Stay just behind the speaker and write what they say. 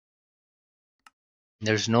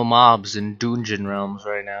There's no mobs in Dungeon Realms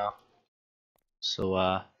right now.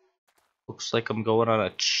 So, looks like I'm going on a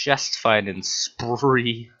chest fighting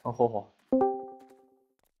spree. Oh.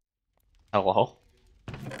 Hello?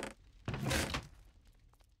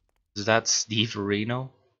 Is that Steve Reno?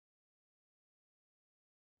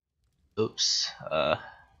 Oops. Oh,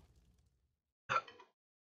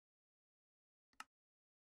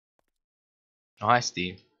 hi,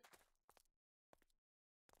 Steve.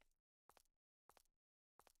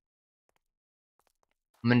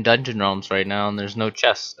 I'm in Dungeon Realms right now, and there's no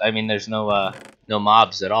chests. I mean, there's no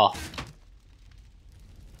mobs at all.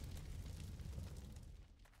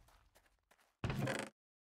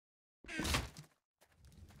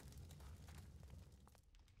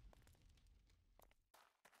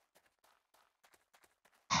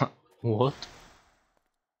 What?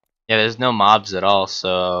 Yeah, there's no mobs at all,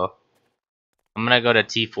 so I'm gonna go to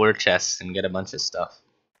T4 chests and get a bunch of stuff.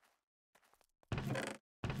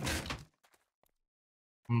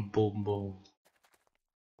 Boom, boom.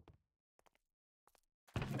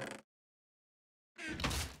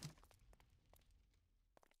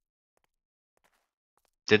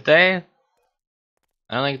 Did they? I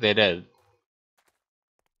don't think they did.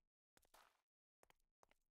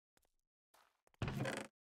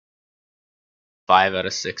 Five out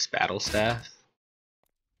of 6 battle staff.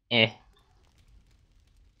 Eh.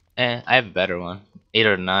 I have a better one. 8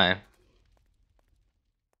 or 9.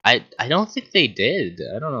 I don't think they did.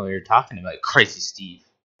 I don't know what you're talking about. Crazy Steve.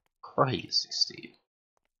 Crazy Steve.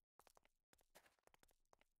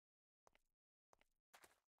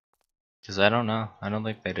 Because I don't know. I don't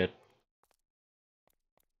think they did.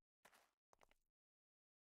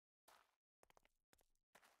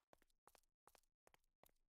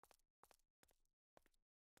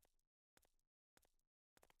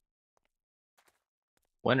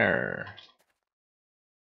 Winner.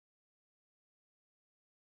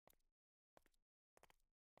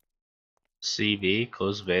 CB,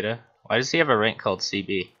 closed beta. Why does he have a rank called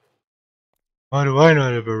CB? Why do I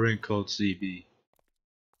not have a rank called CB?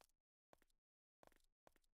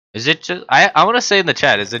 Is it just I want to say in the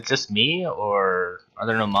chat, is it just me or are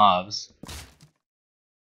there no mobs?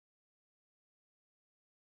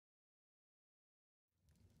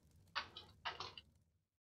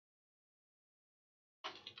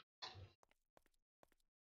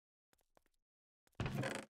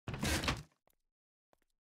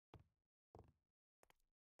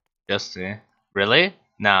 Just me. Really?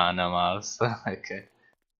 No, no mobs. Okay.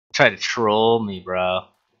 Try to troll me, bro.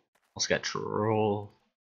 Almost got trolled.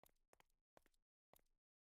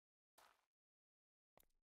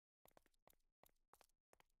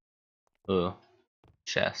 Ooh.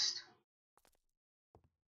 Chest.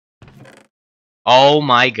 Oh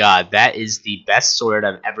my god, that is the best sword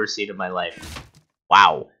I've ever seen in my life.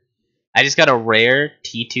 Wow. I just got a rare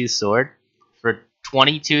T2 sword for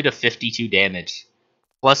 22 to 52 damage.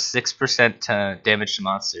 Plus 6% damage to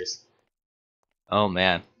monsters. Oh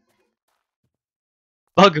man.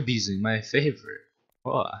 Bug abusing, my favorite.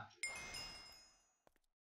 Oh.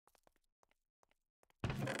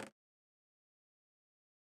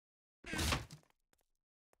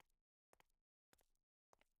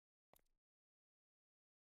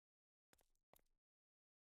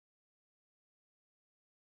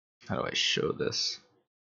 How do I show this?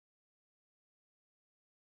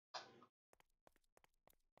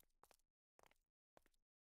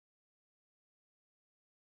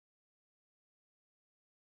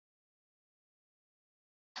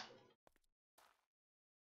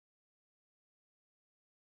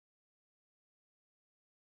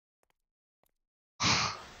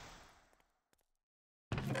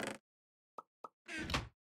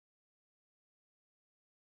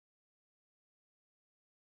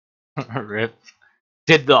 Rip.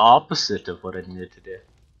 Did the opposite of what I needed to do.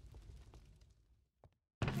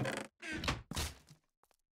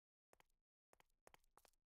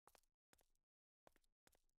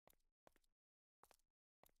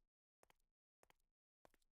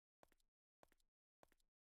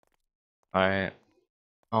 Alright.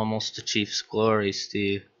 Almost to Chief's glory,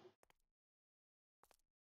 Steve.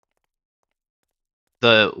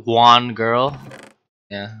 The Juan girl?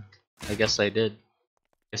 Yeah. I guess I did.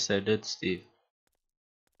 Guess I did, Steve.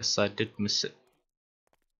 Guess I did miss it.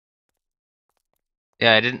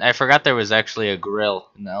 Yeah, I forgot there was actually a grill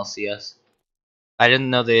in the LCS. I didn't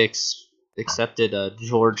know they accepted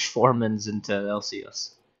George Foreman's into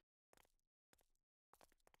LCS.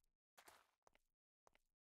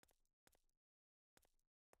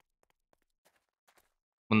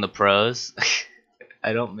 When the pros,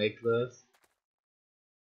 I don't make those.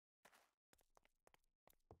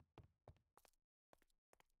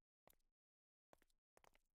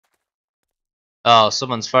 Oh,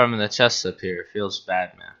 someone's farming the chests up here. Feels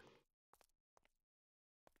bad, man.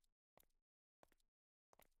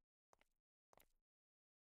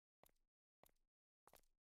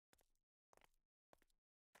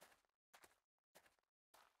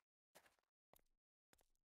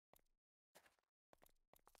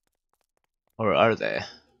 Or are they?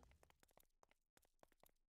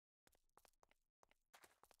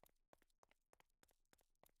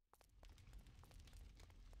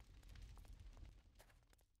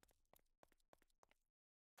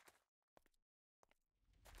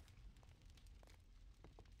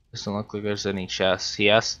 Doesn't look like there's any chests.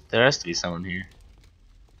 There has to be someone here.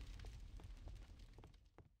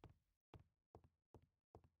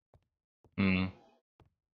 Hmm.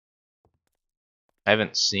 I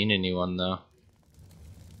haven't seen anyone though.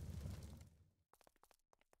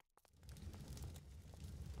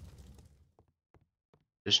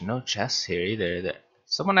 There's no chests here either.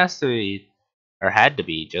 Someone has to be, or had to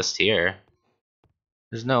be, just here.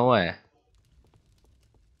 There's no way.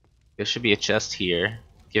 There should be a chest here.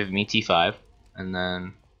 Give me T5, and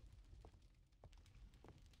then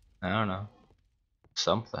I don't know,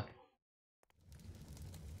 something.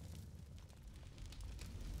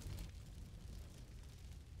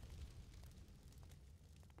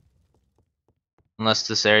 Unless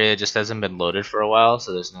this area just hasn't been loaded for a while,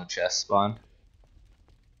 so there's no chest spawn.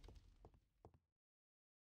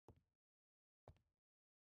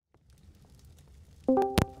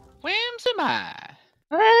 Whimsy.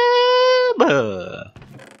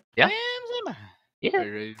 Yeah. Whimsy. Yeah. Are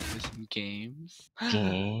you ready for some games?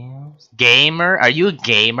 Games. Gamer? Are you a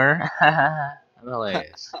gamer? I'm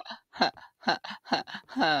hilarious.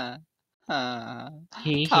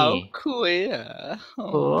 How queer.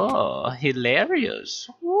 Oh, hilarious.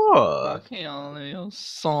 Oh. Fucking on your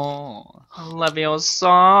song.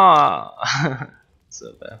 Leviosa.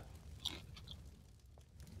 So bad.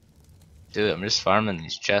 Dude, I'm just farming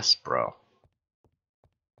these chests, bro.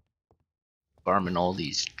 Farming all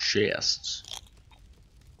these chests.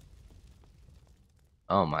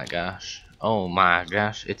 Oh my gosh. Oh my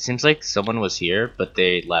gosh. It seems like someone was here, but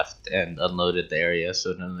they left and unloaded the area,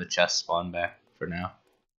 so none of the chests spawn back for now.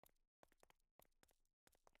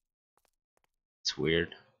 It's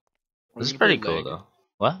weird. This is pretty cool though.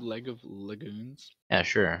 What? Leg of Lagoons? Yeah,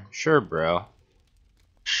 sure. Sure, bro.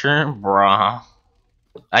 Sure, bro.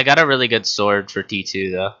 I got a really good sword for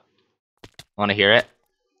T2 though. Wanna hear it?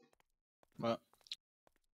 What?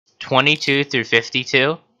 22 through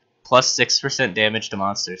 52, plus 6% damage to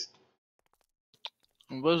monsters.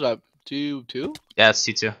 What is that? 2-2? Yeah, it's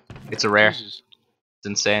T2. It's a rare. Jesus. It's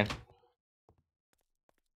insane.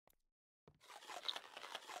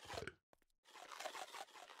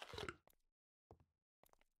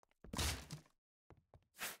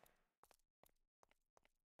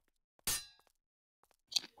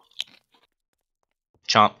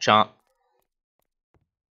 Chomp, chomp.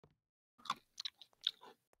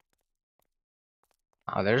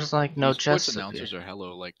 Oh, there's like no chests. Sports announcers are hella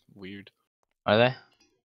like weird. Are they?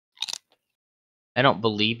 I don't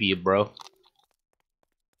believe you, bro.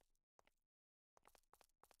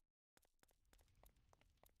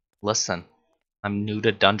 Listen, I'm new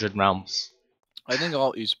to Dungeon Realms. I think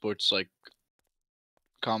all esports like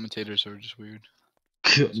commentators are just weird.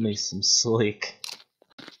 Makes them sleek.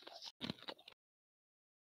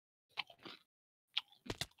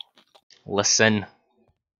 Listen.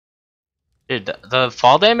 Dude, the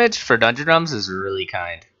fall damage for Dungeon Realms is really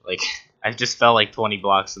kind. Like, I just fell like 20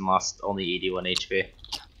 blocks and lost only 81 HP.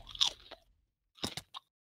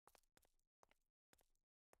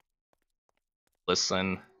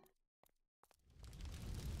 Listen.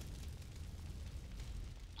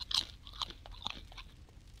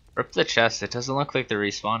 Rip the chest, it doesn't look like they're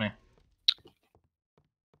respawning.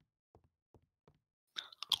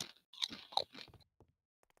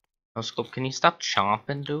 No scope, can you stop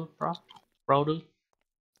chomping, dude, bro? Bro, dude?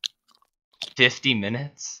 50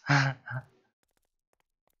 minutes?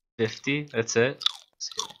 50? That's it?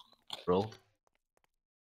 Roll.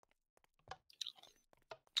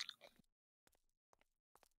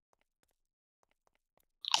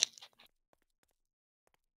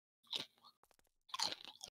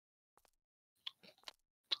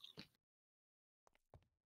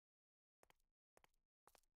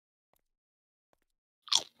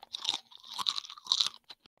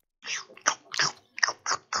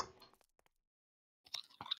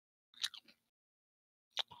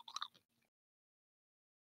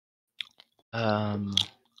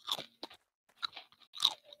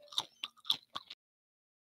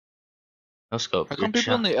 No scope. How come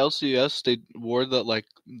people in the LCS they wore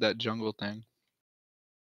that jungle thing?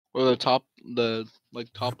 Or the top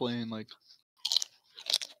lane like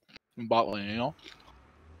in bot lane, you know?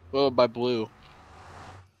 Oh, by blue.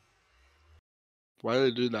 Why did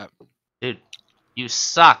they do that? Dude, you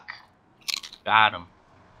suck. Got him.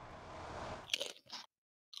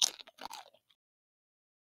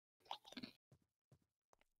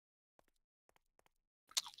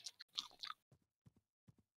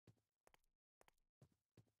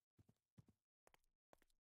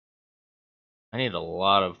 I need a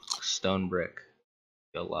lot of stone brick.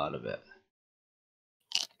 A lot of it.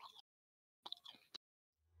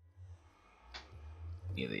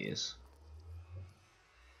 Any of these.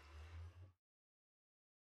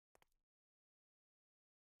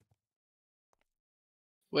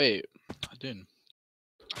 Wait, I didn't.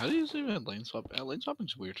 How do you even lane swap? Lane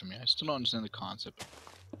swapping's weird to me. I still don't understand the concept.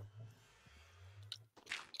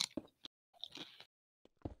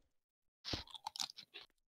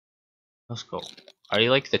 Let's go. Are you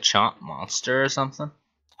like the chomp monster or something?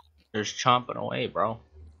 You're just chomping away, bro.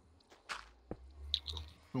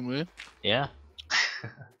 Who, me? Yeah.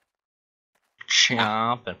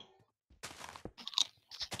 Chomping.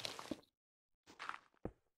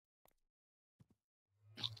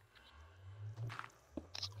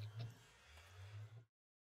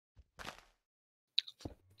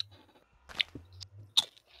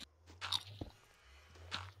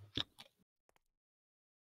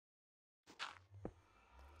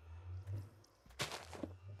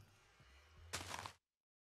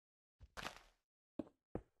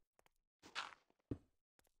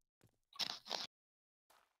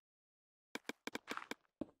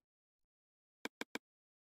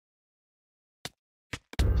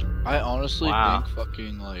 I honestly Wow. think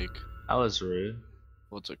fucking like, That was rude.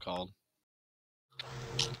 what's it called?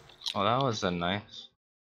 Oh, that was a nice.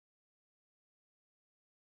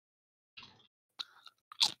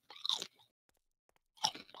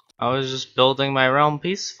 I was just building my realm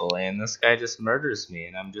peacefully, and this guy just murders me,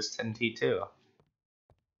 and I'm just 10T2.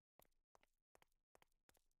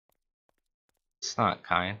 It's not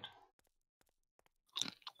kind.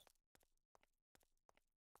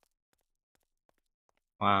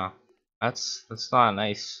 Wow. That's not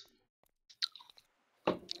nice.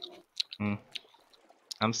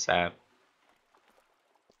 I'm sad.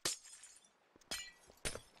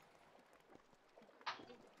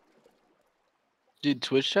 Dude,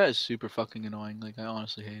 Twitch chat is super fucking annoying. Like, I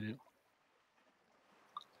honestly hate it.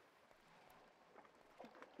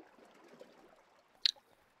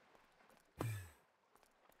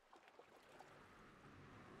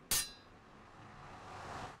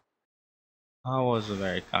 That wasn't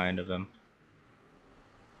very kind of him.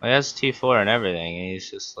 He has T4 and everything, and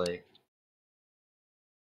he's just like...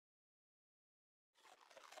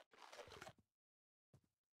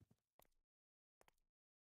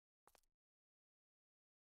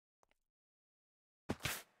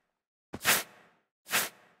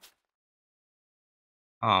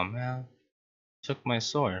 Oh man, took my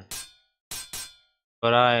sword.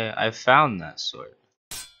 But I found that sword.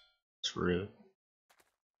 It's rude.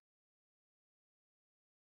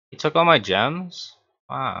 He took all my gems?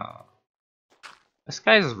 Wow. This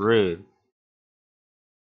guy's rude.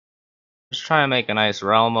 Just trying to make a nice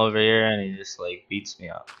realm over here, and he just like beats me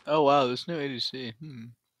up. Oh wow, this new ADC.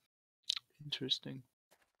 Interesting.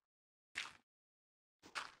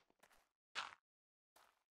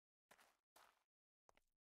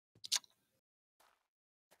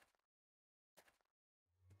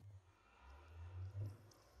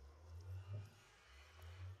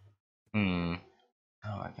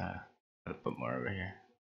 Oh, I gotta put more over here.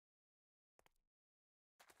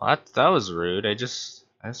 Well, that was rude. I just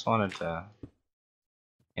wanted to,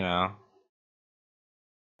 you know,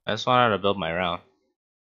 I just wanted to build my realm.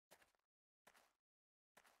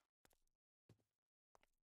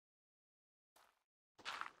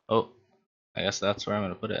 Oh, I guess that's where I'm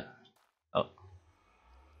gonna put it. Oh.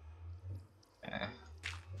 Eh.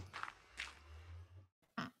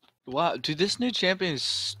 Wow, dude, this new champion is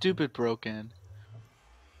stupid broken.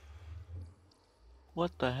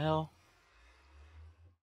 What the hell?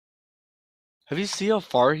 Have you seen how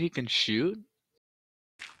far he can shoot?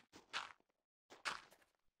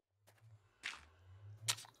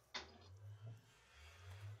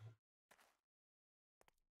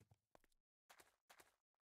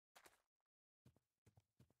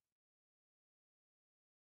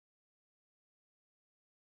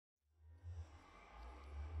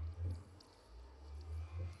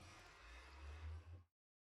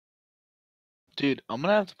 Dude, I'm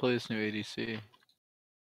gonna have to play this new ADC.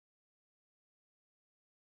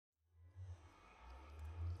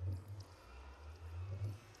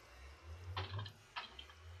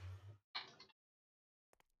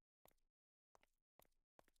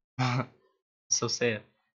 So sad.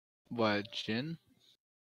 What, Jin?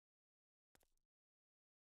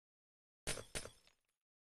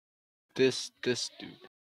 This dude.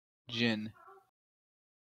 Jin.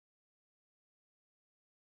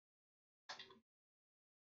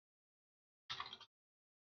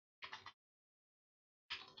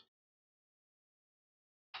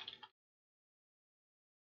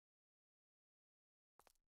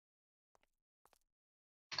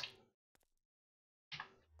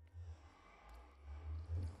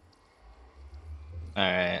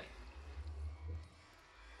 Alright.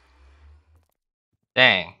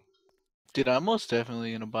 Dang. Dude, I'm most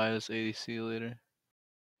definitely gonna buy this ADC later.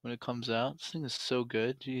 When it comes out. This thing is so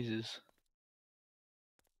good. Jesus.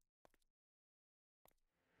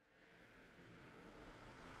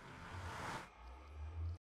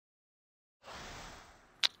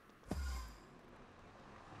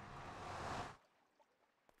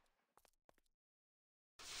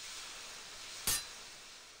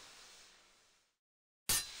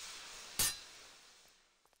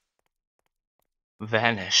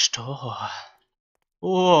 Vanished. Oh.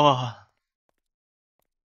 Oh.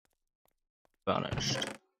 Vanished.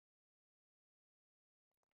 Let's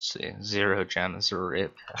see. 0 gems.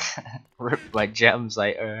 Rip. Rip my gems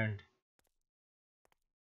I earned.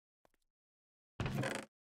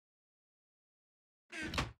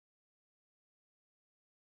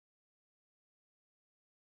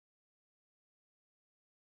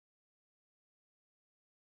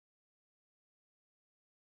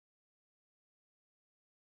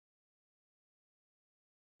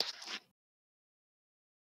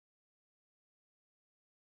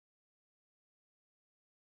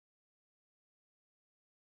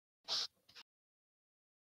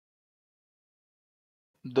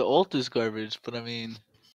 The ult is garbage, but I mean,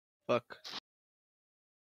 fuck.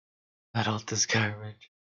 That ult is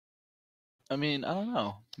garbage. I mean, I don't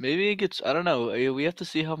know. Maybe it gets. I don't know. We have to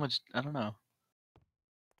see how much. I don't know.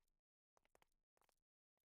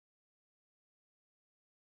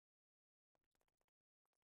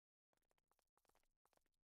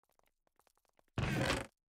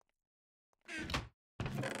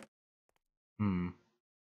 Hmm.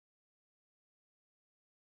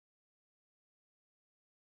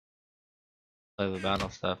 Play the battle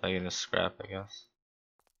stuff. I get a scrap, I guess.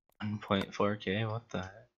 1.4k. What the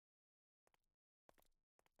heck?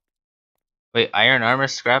 Wait, iron armor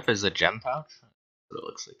scrap is a gem pouch? That's what it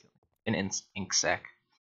looks like. An ink sac.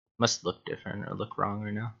 Must look different or look wrong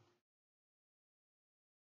right now.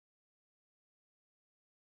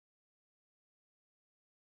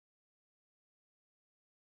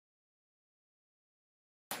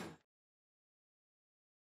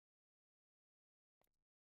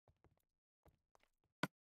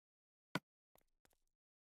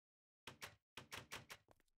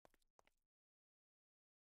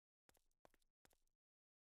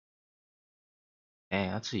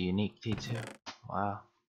 Dang, that's a unique T2. Wow.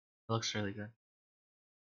 It looks really good.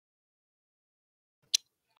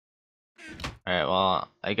 Alright, well,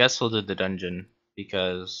 I guess we'll do the dungeon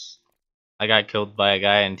because I got killed by a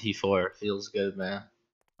guy in T4. Feels good, man.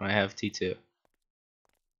 When I have T2.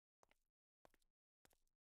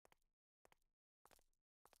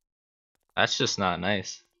 That's just not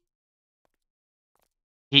nice.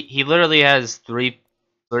 He literally has three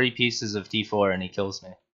pieces of T4 and he kills me.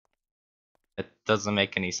 It doesn't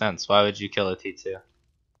make any sense. Why would you kill a T2?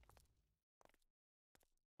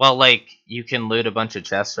 Well, like, you can loot a bunch of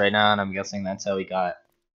chests right now, and I'm guessing that's how he got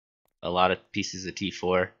a lot of pieces of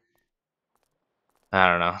T4. I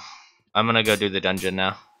don't know. I'm gonna go do the dungeon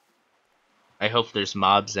now. I hope there's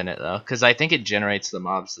mobs in it, though, because I think it generates the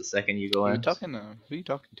mobs the second you go Who are you in. talking to? Who are you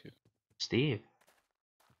talking to? Steve.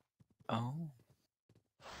 Oh.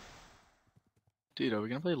 Dude, are we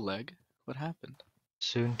gonna play leg? What happened?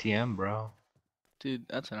 Soon TM, bro. Dude,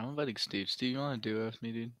 that's it. I'm inviting Steve. Steve, you wanna do it with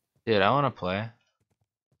me, dude? Dude, I wanna play.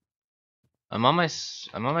 I'm on my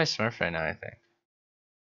Smurf right now, I think.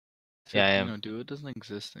 Yeah, I am. Do it doesn't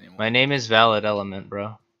exist anymore. My name is Valid Element,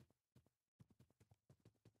 bro.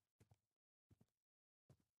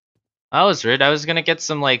 I was rude. I was gonna get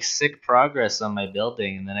some like sick progress on my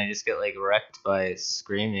building, and then I just get like wrecked by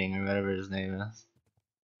Screaming or whatever his name is.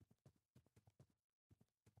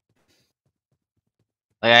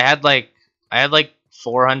 Like I had like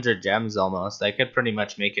 400 gems almost. I could pretty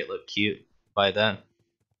much make it look cute by then.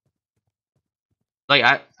 Like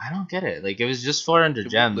I don't get it. Like it was just 400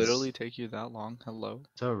 Did gems. we literally take you that long? Hello.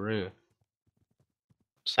 So rude.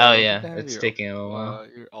 So Oh I don't think yeah, I have it's taking a while.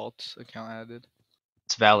 your alt account added.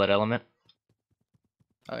 It's Valid Element.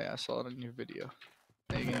 Oh yeah, I saw it in your video.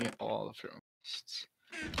 Now you can get all the first.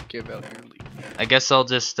 Give out your lead. I guess I'll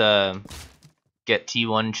just get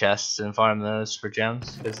T1 chests and farm those for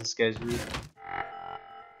gems because this guy's rude.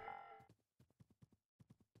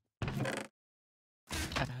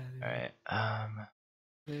 Alright, I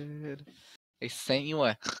sent you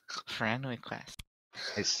a friend request.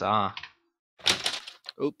 I saw.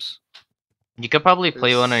 Oops. You could probably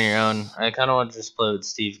play one on your own. I kind of want to just play with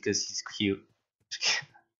Steve because he's cute.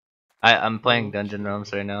 I'm playing Dungeon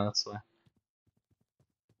Realms right now, that's why.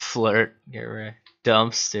 Flirt, get right.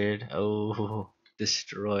 Dumpstered. Oh,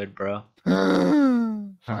 destroyed, bro.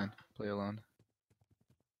 Fine, play alone.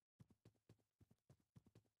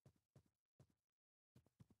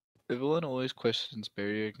 Everyone always questions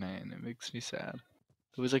Barrier Ignite, and it makes me sad.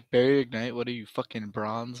 It was like, Barrier Ignite, what are you, fucking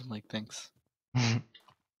bronze? I'm like, thanks. Well,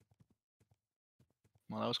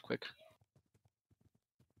 that was quick.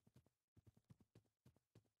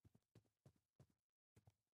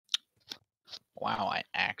 Wow, I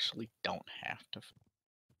actually don't have to.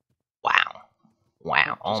 Wow. Wow.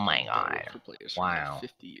 Just Oh my gonna go god. for players for Wow. like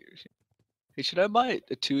 50 years. Hey, should I buy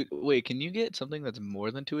a two? Wait, can you get something that's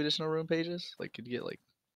more than 2 additional room pages? Like, could you get like?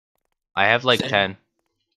 I have like 7? 10.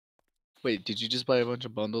 Wait, did you just buy a bunch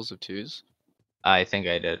of bundles of 2s? I think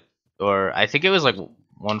I did. Or I think it was like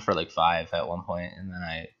one for like 5 at one point, and then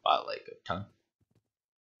I bought like a ton.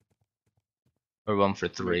 Or one for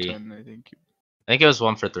 3. 10, I think. I think it was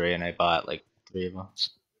one for 3, and I bought like 3 of them.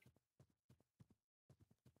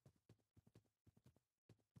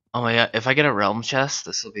 Oh my god, if I get a realm chest,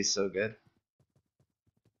 this will be so good.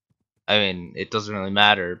 I mean, it doesn't really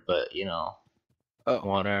matter, but you know,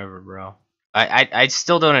 whatever, bro. I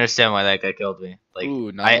still don't understand why that guy killed me. Like,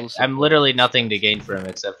 Ooh, Nautilus I'm support, literally that's nothing to nice. gain from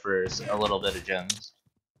except for a little bit of gems.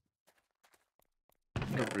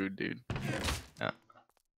 What a rude dude. Yeah.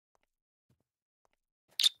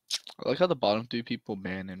 I like how the bottom 3 people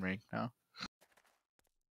ban in rank now.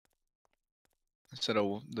 Instead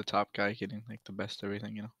of the top guy getting like the best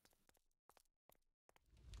everything, you know.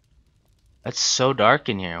 It's so dark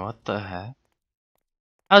in here. What the heck?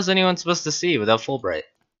 How's anyone supposed to see without Fulbright?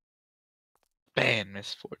 Ban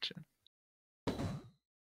misfortune.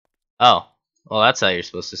 Oh, well, that's how you're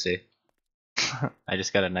supposed to see. I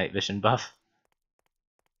just got a night vision buff.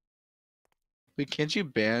 Wait, can't you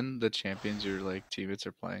ban the champions your like teammates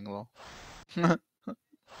are playing lol?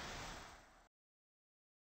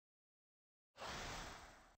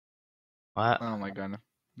 What? Oh my god.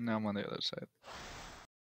 Now I'm on the other side.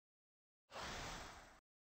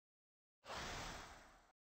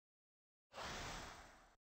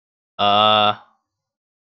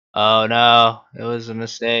 Oh no, it was a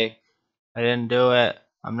mistake. I didn't do it.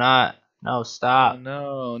 I'm not. No, Oh stop.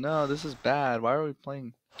 no, no, this is bad. Why are we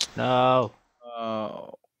playing? No.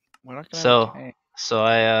 Oh, we're not gonna have a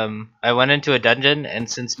So, tank. I went into a dungeon, and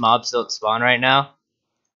since mobs don't spawn right now,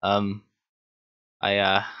 um,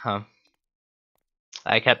 I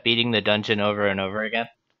I kept beating the dungeon over and over again.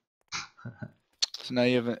 So now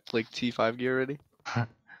you have like T5 gear already?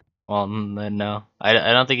 Well, then no. I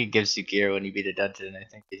don't think it gives you gear when you beat a dungeon. I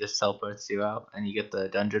think it just teleports you out, and you get the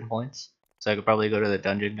dungeon points. So I could probably go to the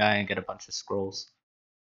dungeon guy and get a bunch of scrolls.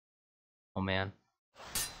 Oh man.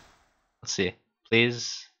 Let's see.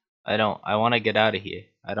 Please. I want to get out of here.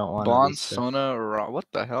 I don't want to be Bond, stuck. Sona, what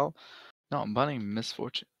the hell? No, I'm banning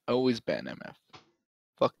misfortune. Always ban MF.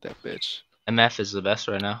 Fuck that bitch. MF is the best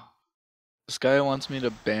right now. This guy wants me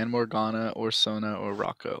to ban Morgana or Sona or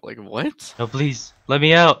Rocco. Like, what? No, please. Let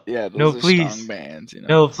me out. Yeah, No, those are strong please. bans, you know?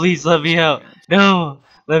 No, please let Those are me strong out. bans. No,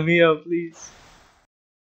 let me out, please.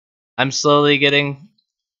 I'm slowly getting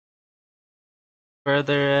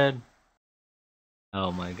further in.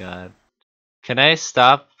 Oh my god. Can I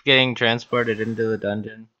stop getting transported into the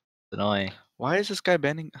dungeon? It's annoying. Why is this guy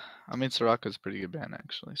banning? I mean, Soraka's pretty good ban,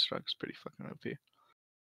 actually. Soraka's pretty fucking OP.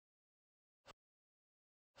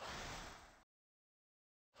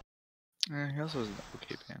 He also has an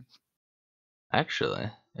okay ban.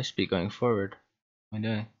 Actually, I should be going forward. What am I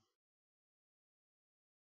doing?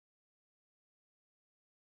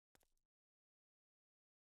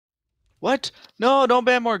 What? No, don't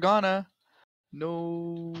ban Morgana.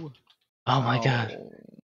 No. Oh my god. Ow.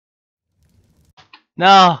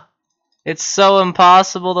 No! It's so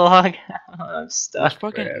impossible to log out. I'm This stuck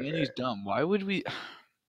fucking Annie's forever. dumb. Why would we?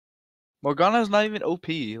 Morgana's not even OP.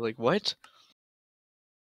 Like, what?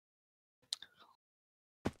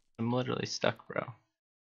 I'm literally stuck, bro.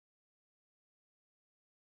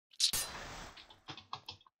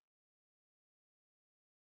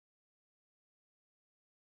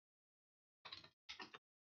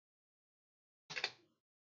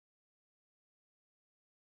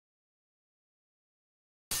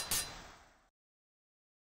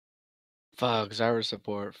 Fuck, Zyra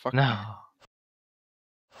support. Fuck me. No.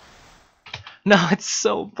 No, it's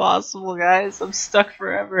so impossible, guys. I'm stuck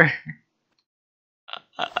forever.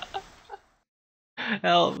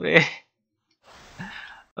 Help me.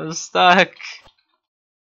 I'm stuck.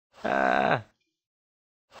 Ah.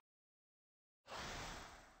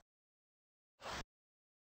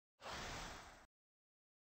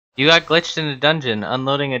 You got glitched in a dungeon,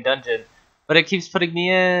 unloading a dungeon, but it keeps putting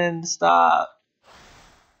me in. Stop.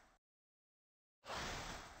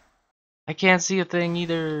 I can't see a thing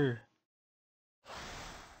either.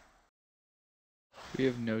 We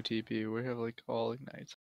have no TP. We have like all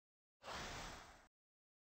ignites.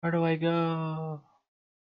 Where do I go?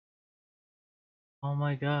 Oh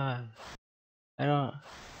my god. I don't.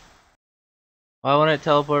 Why won't it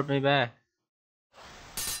teleport me back?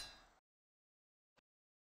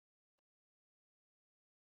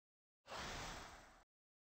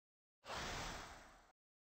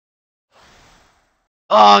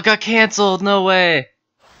 Oh, it got canceled. No way.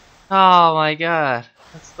 Oh my god.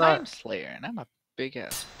 That's I'm not. Slayer, and I'm a big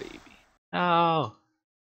ass baby. Oh.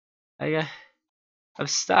 I got. I'm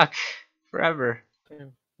stuck forever.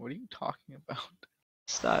 Damn, what are you talking about?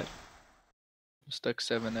 Stuck. I'm stuck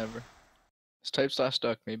 7 ever. It's type slash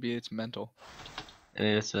stuck. Maybe it's mental.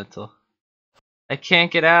 Maybe it's mental. I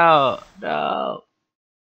can't get out. No.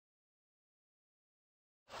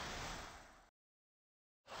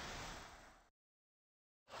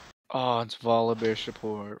 Oh, it's Volibear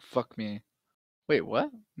support. Fuck me. Wait, what?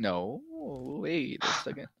 No. Wait a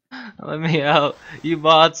second. Let me out. You Oh,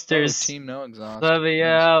 monsters. team no exhaust. Let me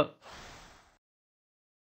Nice. out.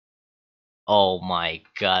 Oh my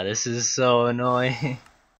god, this is so annoying.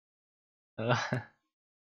 Oh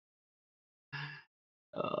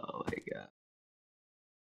my god.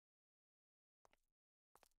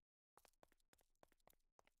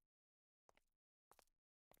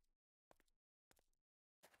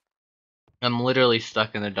 I'm literally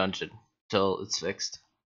stuck in a dungeon till it's fixed.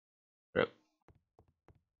 Rip.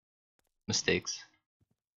 Mistakes.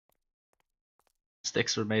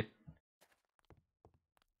 Mistakes were made.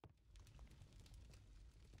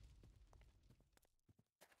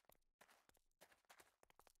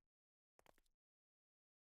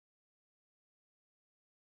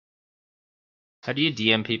 How do you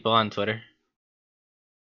DM people on Twitter?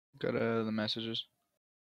 Go to the messages.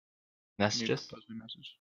 You Messages? propose me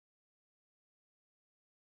message.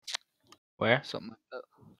 Where? Something like that.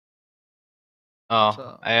 What's Oh,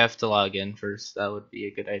 up? I have to log in first. That would be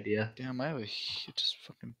a good idea. Damn, I have just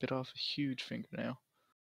fucking bit off a huge fingernail.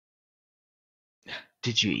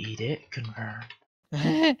 Did you eat it? Confirm.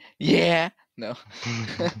 Yeah. No.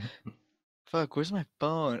 Fuck, where's my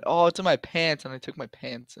phone? Oh, it's in my pants, and I took my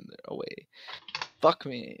pants in there away. Fuck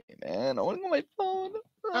me, man. I wanna go my phone.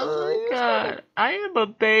 Oh my Where's my phone? god, I am a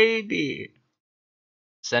baby.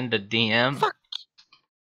 Send a DM. Fuck.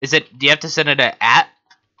 Is it? Do you have to send it at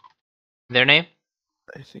their name?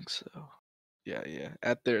 I think so. Yeah.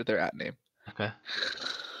 At their at name. Okay.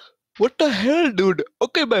 What the hell, dude?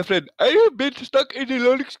 Okay, my friend, I have been stuck in the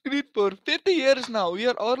loading screen for 50 years now. We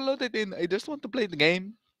are all loaded in. I just want to play the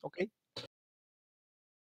game. Okay.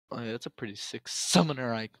 Oh yeah, that's a pretty sick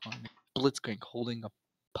summoner icon. Blitzcrank holding a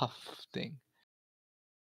puff thing.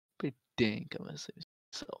 Pretty dank, I must say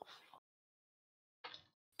myself.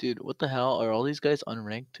 Dude, what the hell? Are all these guys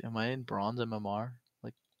unranked? Am I in bronze MMR?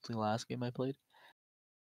 Like the last game I played?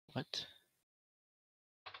 What?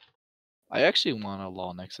 I actually want a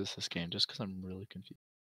Law Nexus this game just because I'm really confused.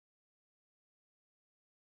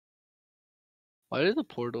 Why did the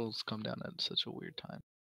portals come down at such a weird time?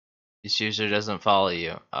 This user doesn't follow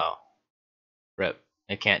you. Oh. Rip.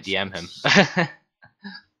 I can't DM him.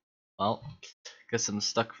 Well, guess I'm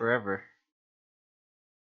stuck forever.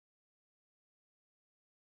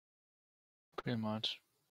 Pretty much.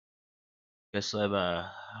 Guess I'm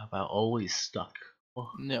about always stuck. Oh.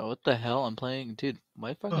 No, what the hell? I'm playing, dude.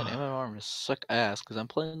 My fucking MMR must suck ass because I'm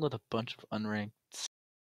playing with a bunch of unranked.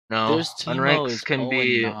 No, There's Timo unranks is can 0 and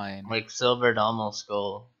be 9. like silver to almost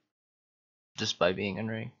gold just by being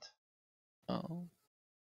unranked. Oh.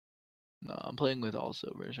 No, I'm playing with all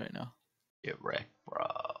silvers right now. Get wrecked, bro.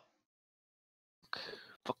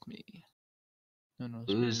 Fuck me. No,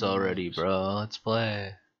 Lose already, bro. Let's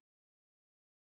play.